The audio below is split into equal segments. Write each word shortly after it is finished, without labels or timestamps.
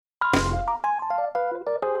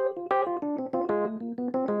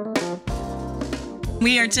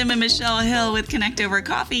We are Tim and Michelle Hill with Connect Over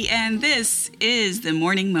Coffee, and this is the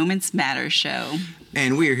Morning Moments Matter show.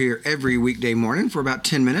 And we are here every weekday morning for about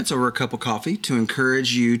 10 minutes over a cup of coffee to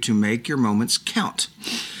encourage you to make your moments count.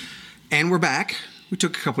 And we're back. We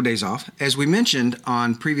took a couple days off. As we mentioned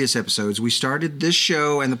on previous episodes, we started this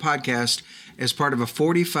show and the podcast as part of a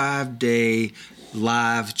 45-day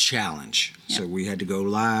live challenge. Yep. So we had to go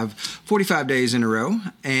live 45 days in a row,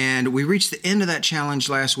 and we reached the end of that challenge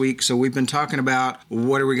last week. So we've been talking about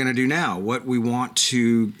what are we going to do now, what we want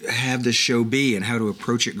to have this show be, and how to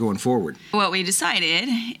approach it going forward. What we decided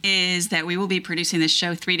is that we will be producing this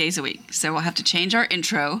show 3 days a week. So we'll have to change our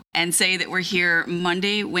intro and say that we're here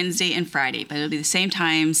Monday, Wednesday, and Friday, but it'll be the same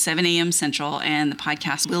time, 7 a.m. Central, and the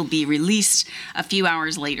podcast will be released a few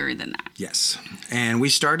hours later than that. Yes. And we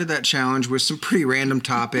started that challenge with some pretty random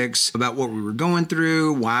topics about what we were going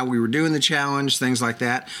through, why we were doing the challenge, things like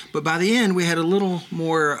that. But by the end, we had a little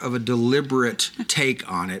more of a deliberate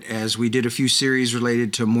take on it as we did a few series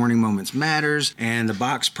related to Morning Moments Matters and the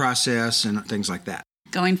box process and things like that.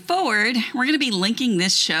 Going forward, we're going to be linking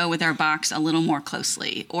this show with our box a little more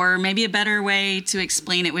closely. Or maybe a better way to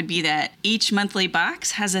explain it would be that each monthly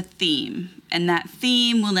box has a theme. And that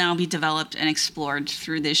theme will now be developed and explored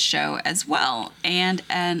through this show as well, and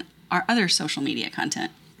our other social media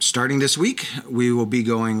content. Starting this week, we will be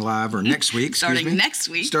going live, or next week, Starting next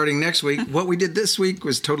week. What we did this week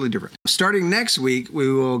was totally different. Starting next week,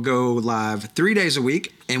 we will go live 3 days a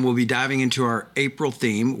week, and we'll be diving into our April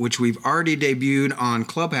theme, which we've already debuted on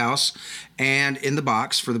Clubhouse and in the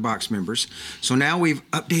box for the box members. So now we've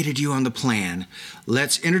updated you on the plan.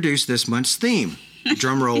 Let's introduce this month's theme.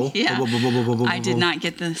 Drum roll. Yeah. I did not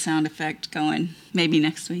get the sound effect going. Maybe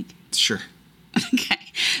next week. Sure. Okay.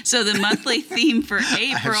 So the monthly theme for April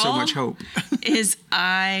I have so much hope. is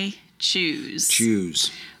I choose.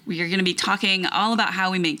 Choose. We are going to be talking all about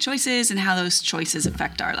how we make choices and how those choices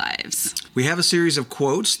affect our lives. We have a series of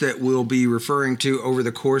quotes that we'll be referring to over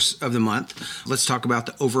the course of the month. Let's talk about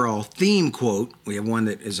the overall theme quote. We have one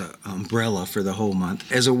that is an umbrella for the whole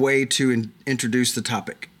month as a way to introduce the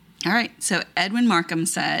topic. All right. So Edwin Markham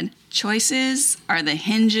said, choices are the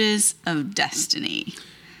hinges of destiny.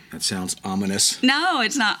 That sounds ominous. No,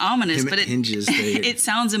 it's not ominous, but it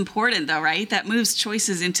sounds important though, right? That moves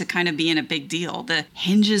choices into kind of being a big deal. The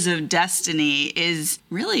hinges of destiny is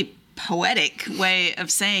really poetic way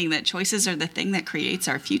of saying that choices are the thing that creates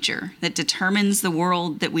our future, that determines the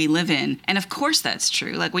world that we live in. And of course that's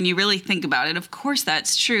true. Like when you really think about it, of course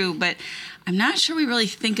that's true, but I'm not sure we really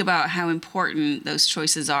think about how important those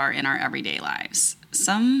choices are in our everyday lives.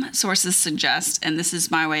 Some sources suggest, and this is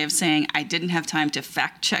my way of saying I didn't have time to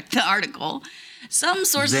fact check the article. Some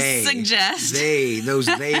sources suggest those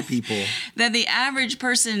people that the average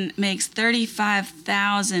person makes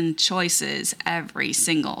 35,000 choices every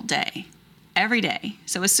single day. Every day.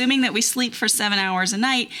 So assuming that we sleep for 7 hours a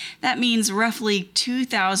night, that means roughly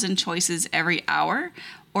 2,000 choices every hour,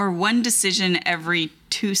 or one decision every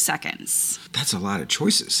 2 seconds. That's a lot of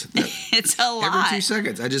choices. It's a lot. Every 2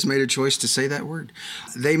 seconds. I just made a choice to say that word.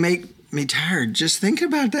 They make me tired just thinking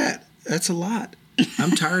about that. That's a lot.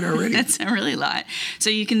 I'm tired already. That's a really lot. So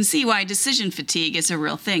you can see why decision fatigue is a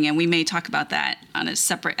real thing, and we may talk about that on a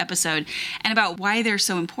separate episode, and about why they're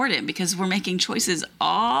so important, because we're making choices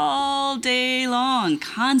all day long,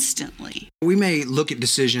 constantly. We may look at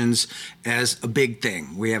decisions as a big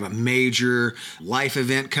thing. We have a major life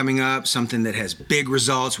event coming up, something that has big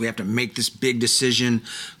results. We have to make this big decision,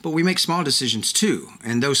 but we make small decisions too.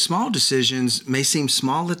 And those small decisions may seem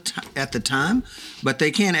small at the time, but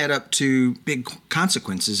they can add up to big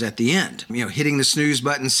consequences at the end. You know, hitting the snooze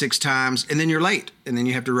button 6 times and then you're late and then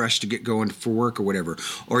you have to rush to get going for work or whatever.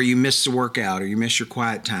 Or you miss the workout or you miss your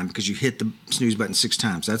quiet time because you hit the snooze button 6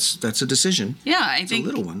 times. That's a decision. Yeah, I think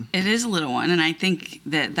it's a little one. It is a little one. And I think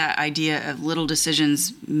that idea of little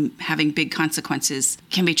decisions having big consequences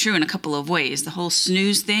can be true in a couple of ways. The whole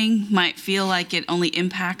snooze thing might feel like it only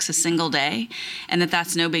impacts a single day and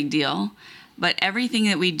that's no big deal. But everything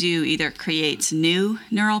that we do either creates new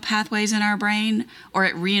neural pathways in our brain or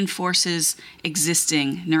it reinforces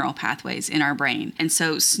existing neural pathways in our brain. And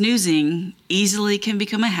so snoozing easily can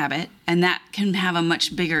become a habit, and that can have a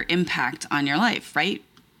much bigger impact on your life, right?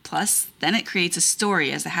 Plus, then it creates a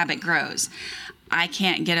story as the habit grows. I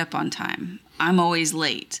can't get up on time. I'm always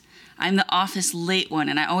late. I'm the office late one,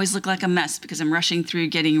 and I always look like a mess because I'm rushing through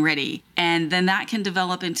getting ready. And then that can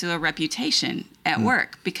develop into a reputation at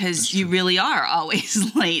work because you really are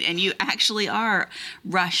always late and you actually are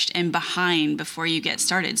rushed and behind before you get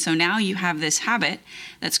started. So now you have this habit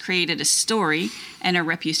that's created a story and a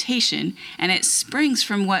reputation, and it springs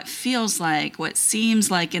from what feels like, what seems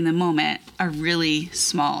like in the moment, a really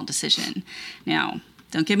small decision. Now,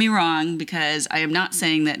 Don't get me wrong, because I am not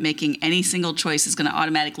saying that making any single choice is going to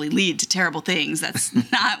automatically lead to terrible things. That's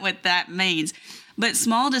not what that means. But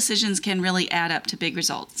small decisions can really add up to big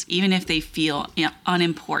results, even if they feel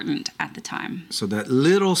unimportant at the time. So that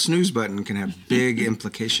little snooze button can have big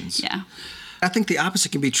implications. Yeah. I think the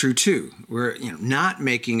opposite can be true too. We're not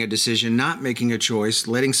making a decision, not making a choice,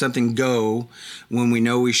 letting something go when we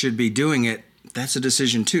know we should be doing it. That's a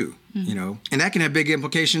decision too, and that can have big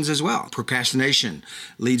implications as well. Procrastination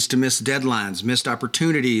leads to missed deadlines, missed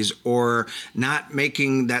opportunities, or not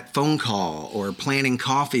making that phone call or planning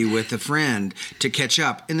coffee with a friend to catch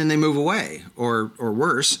up and then they move away, or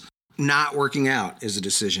worse. Not working out is a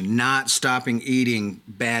decision. Not stopping eating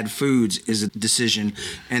bad foods is a decision,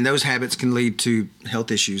 and those habits can lead to health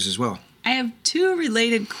issues as well. I have two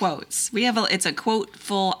related quotes. It's a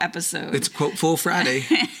quote-full episode. It's quote-full Friday.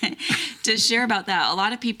 To share about that. A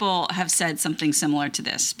lot of people have said something similar to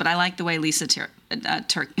this, but I like the way Lisa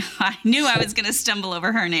I knew I was going to stumble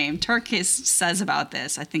over her name. Turkis says about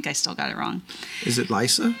this. I think I still got it wrong. Is it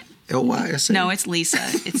Lisa? L-Y-S-A? No, it's Lisa.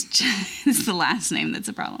 It's the last name that's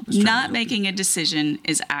a problem. Not making a decision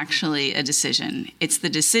is actually a decision. It's the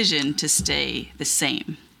decision to stay the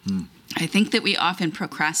same. I think that we often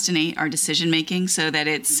procrastinate our decision making so that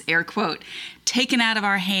it's, air quote, taken out of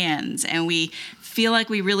our hands, and we feel like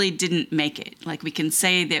we really didn't make it. Like we can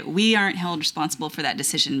say that we aren't held responsible for that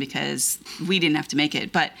decision because we didn't have to make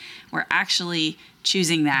it, but we're actually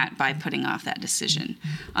choosing that by putting off that decision.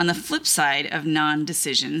 On the flip side of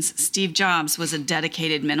non-decisions, Steve Jobs was a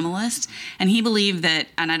dedicated minimalist, and he believed that,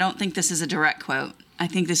 and I don't think this is a direct quote, I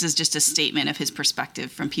think this is just a statement of his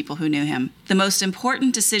perspective from people who knew him. The most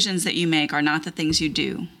important decisions that you make are not the things you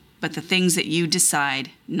do, but the things that you decide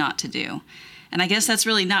not to do. And I guess that's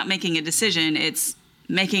really not making a decision. It's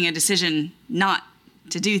making a decision not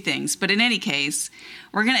to do things. But in any case,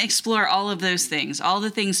 we're going to explore all of those things, all the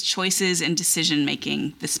things, choices, and decision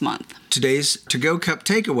making this month. Today's To-Go Cup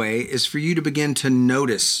takeaway is for you to begin to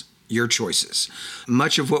notice your choices.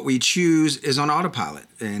 Much of what we choose is on autopilot,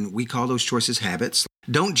 and we call those choices habits.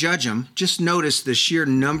 Don't judge them. Just notice the sheer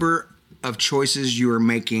number of choices you are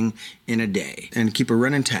making in a day, and keep a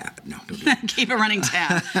running tab. No, don't do that. Keep a running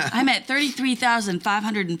tab. I'm at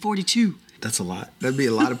 33,542. That's a lot. That'd be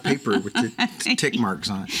a lot of paper with the tick marks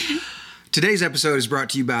on it. Today's episode is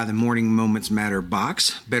brought to you by the Morning Moments Matter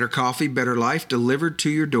box. Better coffee, better life, delivered to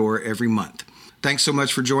your door every month. Thanks so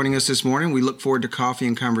much for joining us this morning. We look forward to coffee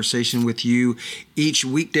and conversation with you each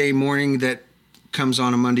weekday morning that comes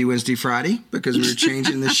on a Monday, Wednesday, Friday, because we're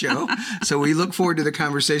changing the show. So we look forward to the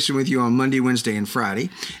conversation with you on Monday, Wednesday, and Friday.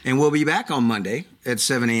 And we'll be back on Monday at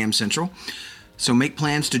 7 a.m. Central. So make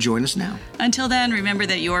plans to join us now. Until then, remember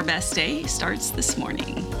that your best day starts this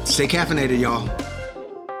morning. Stay caffeinated, y'all.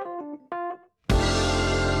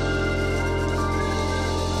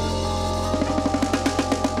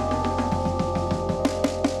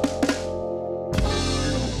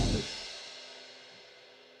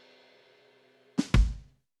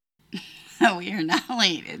 We are not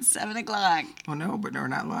late. It's 7 o'clock. Oh, no, but we're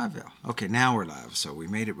not live, though. Okay, now we're live, so we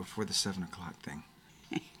made it before the 7 o'clock thing.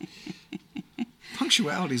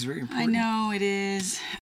 Punctuality is very important. I know it is.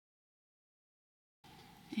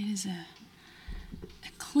 It is a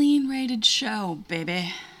clean rated show,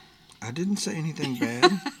 baby. I didn't say anything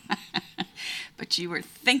bad. But you were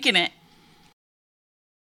thinking it.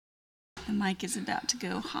 The mic is about to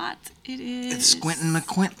go hot. It is. It's Squintin'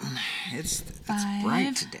 McQuinton. It's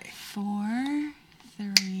bright today. 4,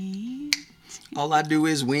 3. All I do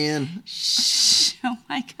is win. Shh. Oh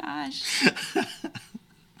my gosh.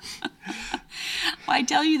 Well, I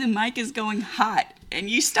tell you the mic is going hot, and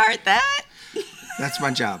you start that? That's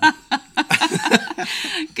my job.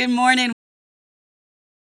 Good morning.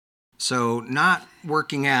 So, not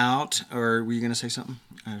working out, or were you going to say something?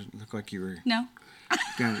 I look like you were. No.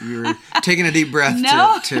 You were taking a deep breath.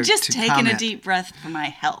 No, to just taking comment. a deep breath for my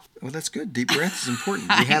health. Well, that's good. Deep breath is important.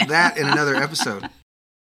 We have that in another episode.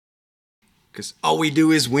 Because all we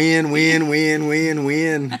do is win, win, win, win,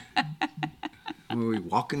 win. When we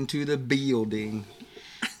walk into the building,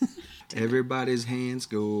 everybody's hands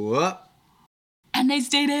go up. And they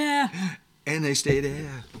stay there. And they stay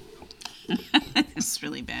there. It's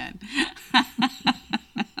really bad.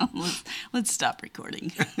 Let's stop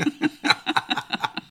recording.